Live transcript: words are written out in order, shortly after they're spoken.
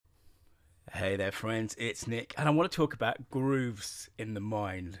Hey there, friends. It's Nick, and I want to talk about grooves in the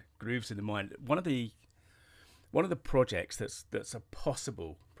mind. Grooves in the mind. One of the projects that's a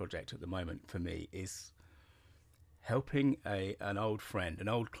possible project at the moment for me is helping an old friend, an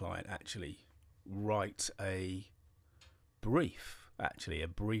old client, actually write a brief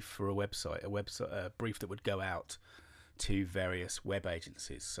for a brief that would go out to various web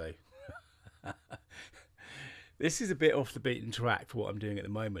agencies. So this is a bit off the beaten track for what I'm doing at the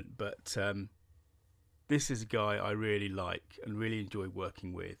moment, but this is a guy I really like and really enjoy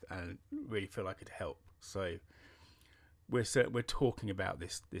working with, and really feel I could help. So we're talking about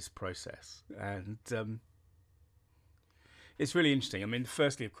this process, and it's really interesting. I mean,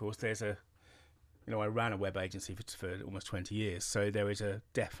 firstly, of course, I ran a web agency for almost 20 years, so there is a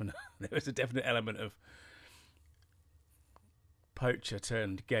definite element of poacher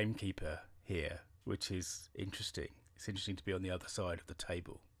turned gamekeeper here, which is interesting. It's interesting to be on the other side of the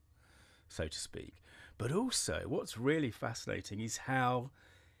table, so to speak. But also, what's really fascinating is how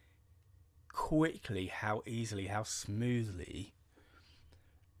quickly, how easily, how smoothly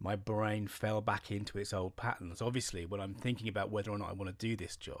my brain fell back into its old patterns. Obviously, when I'm thinking about whether or not I want to do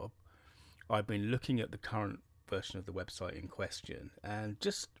this job, I've been looking at the current version of the website in question and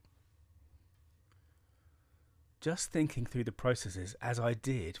just thinking through the processes as I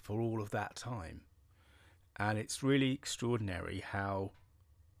did for all of that time. And it's really extraordinary how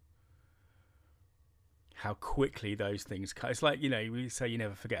quickly those things cut. It's like, we say you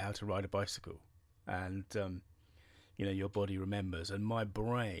never forget how to ride a bicycle, and your body remembers, and my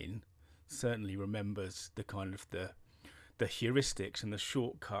brain certainly remembers the kind of the heuristics and the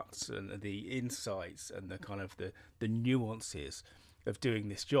shortcuts and the insights and the kind of the nuances of doing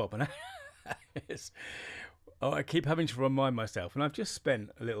this job. And I keep having to remind myself, and I've just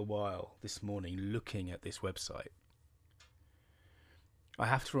spent a little while this morning looking at this website. I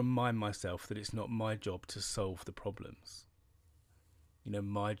have to remind myself that it's not my job to solve the problems.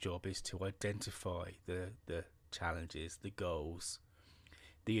 My job is to identify the challenges, the goals,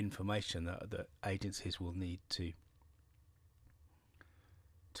 the information that agencies will need to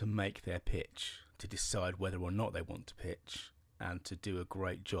make their pitch, to decide whether or not they want to pitch, and to do a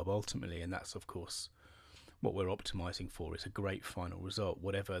great job ultimately. And that's, of course, what we're optimizing for, is a great final result.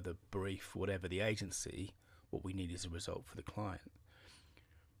 Whatever the brief, whatever the agency, what we need is a result for the client.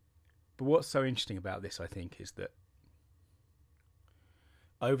 But what's so interesting about this, I think, is that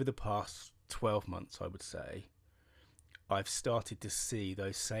over the past 12 months, I would say, I've started to see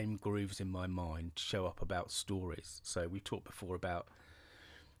those same grooves in my mind show up about stories. So we talked before about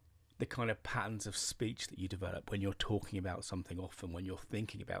the kind of patterns of speech that you develop when you're talking about something, often when you're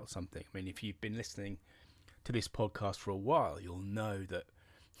thinking about something. I mean, if you've been listening to this podcast for a while, you'll know that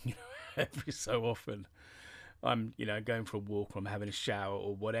every so often I'm going for a walk, or I'm having a shower,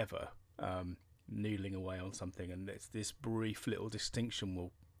 or whatever, noodling away on something, and this brief little distinction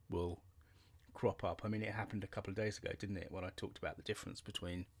will crop up. I mean, it happened a couple of days ago, didn't it, when I talked about the difference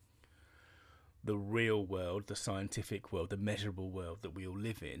between the real world, the scientific world, the measurable world that we all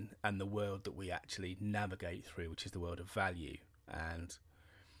live in, and the world that we actually navigate through, which is the world of value. And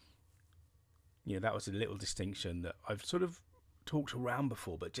that was a little distinction that I've sort of talked around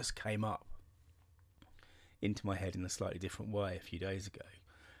before, but just came up into my head in a slightly different way a few days ago.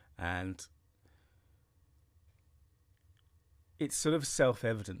 And it's sort of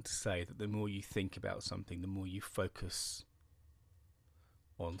self-evident to say that the more you think about something, the more you focus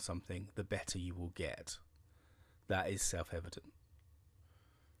on something, the better you will get. That is self-evident.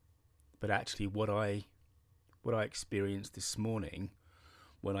 But actually, what I experienced this morning,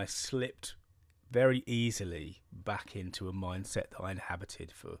 when I slipped very easily back into a mindset that I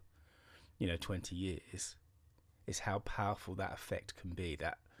inhabited for 20 years, is how powerful that effect can be.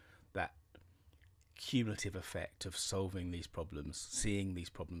 That cumulative effect of solving these problems, seeing these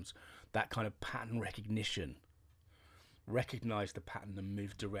problems, that kind of pattern recognition. Recognize the pattern and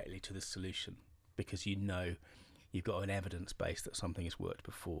move directly to the solution, because you've got an evidence base that something has worked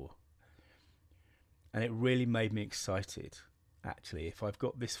before. And it really made me excited, actually. If I've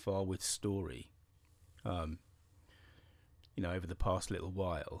got this far with story, over the past little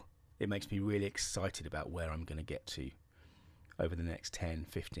while, it makes me really excited about where I'm going to get to over the next 10,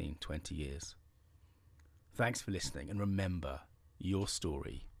 15, 20 years. Thanks for listening, and remember, your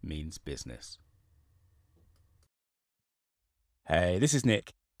story means business. Hey, this is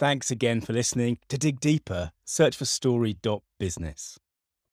Nick. Thanks again for listening. To dig deeper, search for story.business.